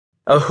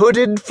A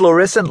hooded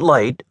fluorescent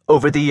light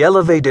over the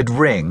elevated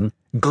ring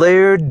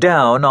glared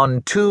down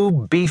on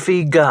two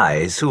beefy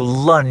guys who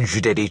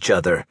lunged at each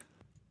other.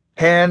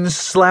 Hands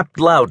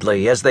slapped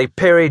loudly as they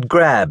parried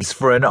grabs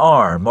for an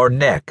arm or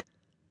neck.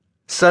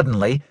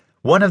 Suddenly,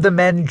 one of the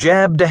men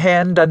jabbed a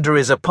hand under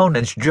his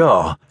opponent's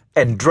jaw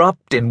and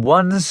dropped in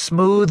one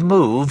smooth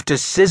move to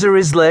scissor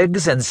his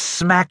legs and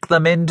smack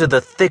them into the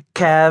thick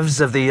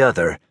calves of the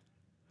other.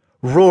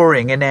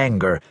 Roaring in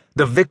anger,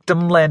 the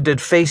victim landed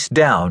face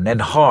down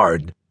and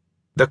hard.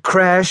 The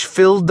crash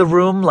filled the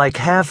room like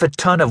half a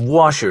ton of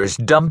washers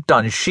dumped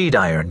on sheet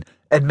iron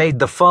and made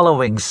the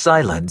following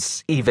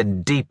silence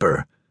even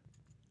deeper.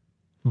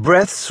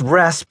 Breaths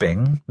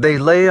rasping, they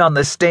lay on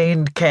the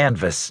stained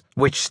canvas,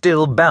 which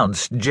still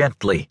bounced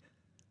gently.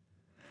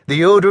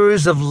 The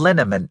odors of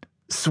liniment,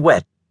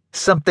 sweat,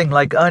 something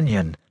like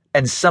onion,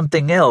 and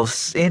something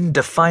else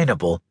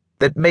indefinable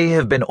that may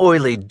have been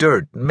oily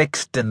dirt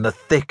mixed in the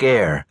thick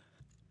air.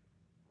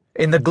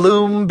 In the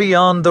gloom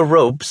beyond the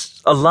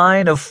ropes, a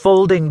line of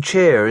folding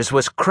chairs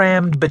was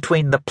crammed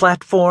between the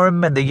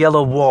platform and the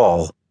yellow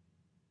wall.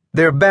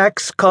 Their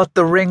backs caught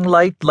the ring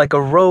light like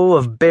a row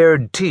of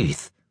bared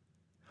teeth.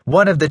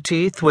 One of the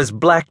teeth was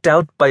blacked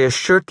out by a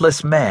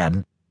shirtless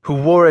man who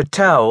wore a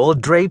towel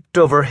draped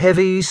over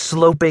heavy,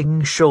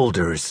 sloping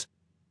shoulders.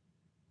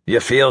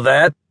 "You feel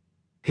that?"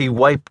 He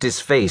wiped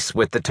his face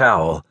with the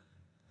towel.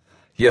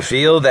 "You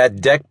feel that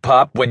deck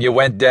pop when you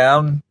went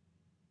down?"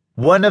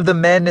 One of the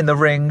men in the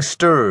ring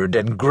stirred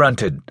and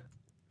grunted.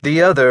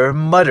 The other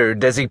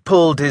muttered as he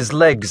pulled his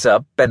legs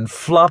up and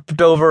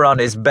flopped over on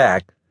his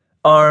back,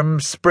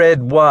 arms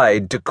spread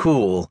wide to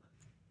cool.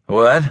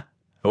 "What?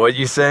 What'd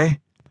you say?"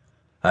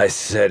 "I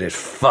said it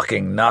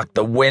fucking knocked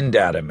the wind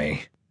out of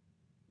me."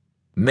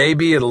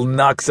 "Maybe it'll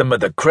knock some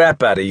of the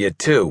crap out of you,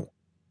 too.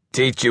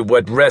 Teach you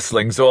what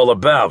wrestling's all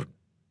about.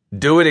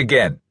 Do it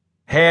again.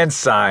 Hand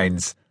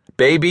signs.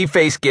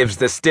 Babyface gives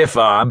the stiff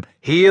arm,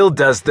 heel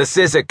does the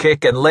scissor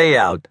kick and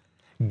layout.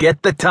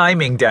 Get the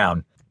timing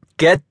down.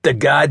 Get the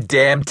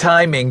goddamn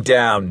timing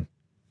down."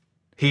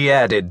 He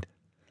added,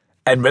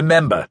 "And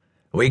remember,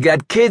 we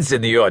got kids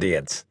in the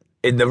audience.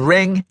 In the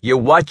ring, you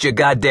watch your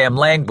goddamn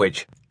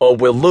language, or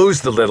we'll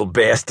lose the little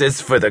bastards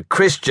for the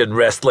Christian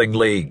Wrestling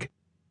League."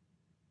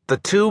 The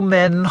two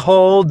men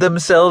hauled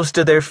themselves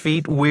to their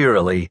feet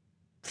wearily,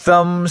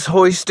 thumbs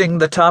hoisting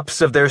the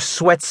tops of their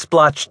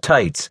sweat-splotched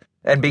tights,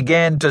 and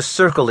began to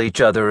circle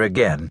each other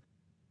again.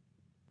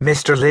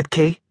 "Mr.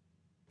 Litke?"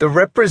 The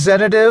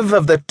representative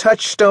of the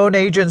Touchstone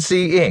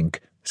Agency, Inc.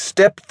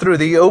 stepped through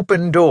the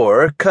open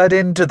door cut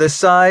into the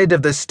side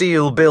of the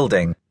steel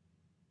building.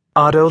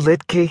 "Otto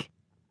Litke?"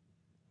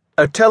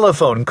 A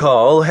telephone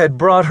call had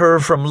brought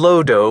her from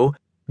Lodo,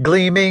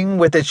 gleaming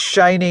with its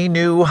shiny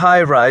new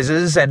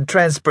high-rises and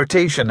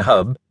transportation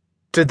hub,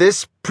 to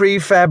this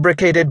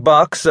prefabricated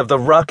box of the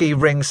rocky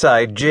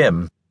ringside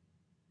gym.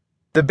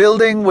 The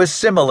building was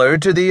similar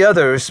to the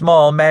other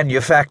small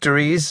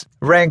manufactories,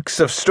 ranks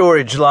of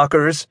storage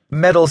lockers,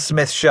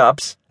 metalsmith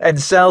shops, and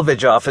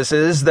salvage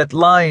offices that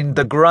lined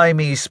the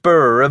grimy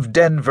spur of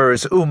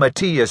Denver's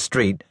Umatilla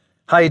Street,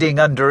 hiding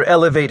under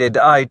elevated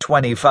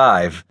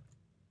I-25.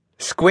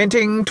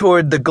 Squinting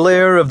toward the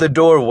glare of the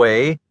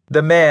doorway,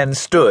 the man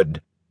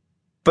stood.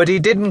 But he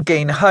didn't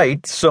gain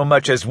height so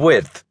much as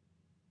width.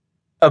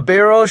 A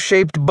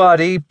barrel-shaped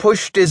body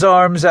pushed his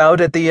arms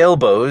out at the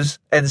elbows,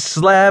 and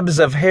slabs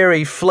of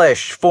hairy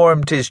flesh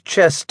formed his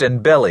chest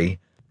and belly.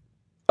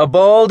 A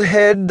bald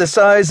head the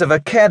size of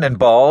a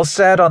cannonball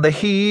sat on the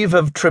heave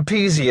of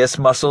trapezius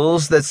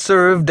muscles that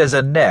served as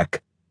a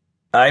neck.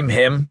 "I'm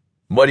him.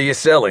 What are you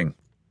selling?"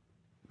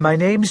 "My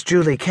name's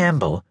Julie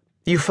Campbell.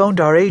 You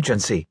phoned our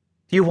agency.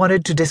 You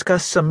wanted to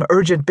discuss some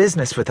urgent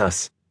business with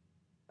us."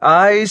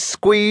 Eyes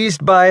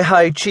squeezed by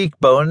high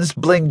cheekbones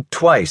blinked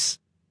twice.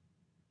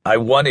 "I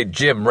wanted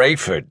Jim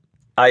Rayford.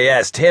 I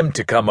asked him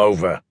to come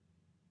over."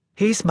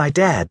 "He's my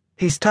dad.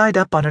 He's tied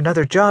up on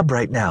another job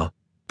right now.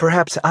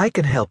 Perhaps I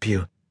can help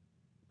you."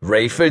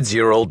 "Rayford's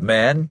your old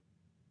man?"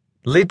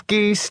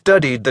 Litke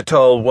studied the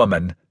tall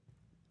woman.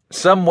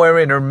 Somewhere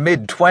in her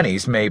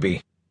mid-20s,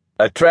 maybe.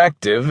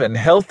 Attractive and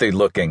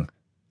healthy-looking.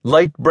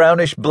 Light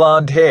brownish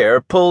blonde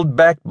hair pulled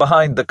back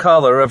behind the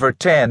collar of her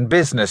tan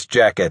business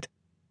jacket.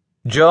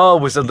 Jaw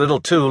was a little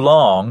too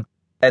long,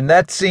 and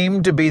that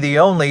seemed to be the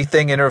only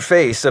thing in her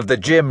face of the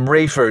Jim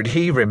Rayford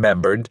he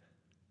remembered.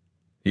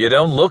 "You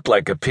don't look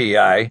like a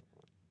PI.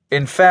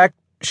 In fact,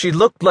 she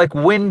looked like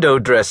window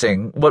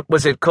dressing, what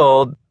was it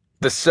called?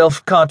 The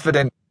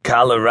self-confident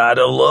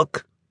Colorado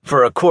look?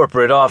 For a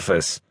corporate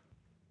office."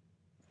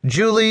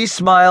 Julie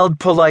smiled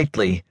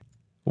politely.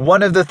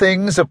 One of the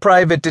things a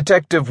private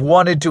detective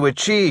wanted to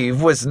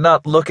achieve was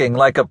not looking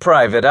like a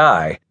private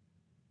eye.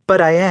 "But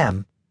I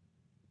am."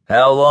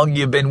 "How long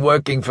you been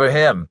working for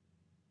him?"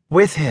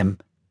 "With him.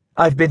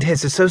 I've been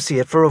his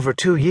associate for over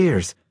 2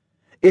 years.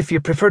 If you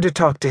prefer to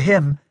talk to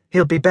him,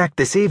 he'll be back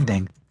this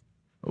evening."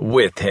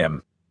 With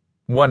him.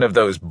 One of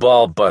those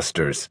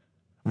ball-busters.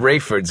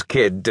 Rayford's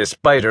kid,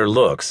 despite her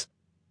looks.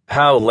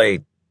 How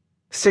late?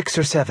 6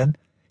 or 7.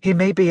 He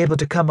may be able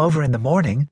to come over in the morning.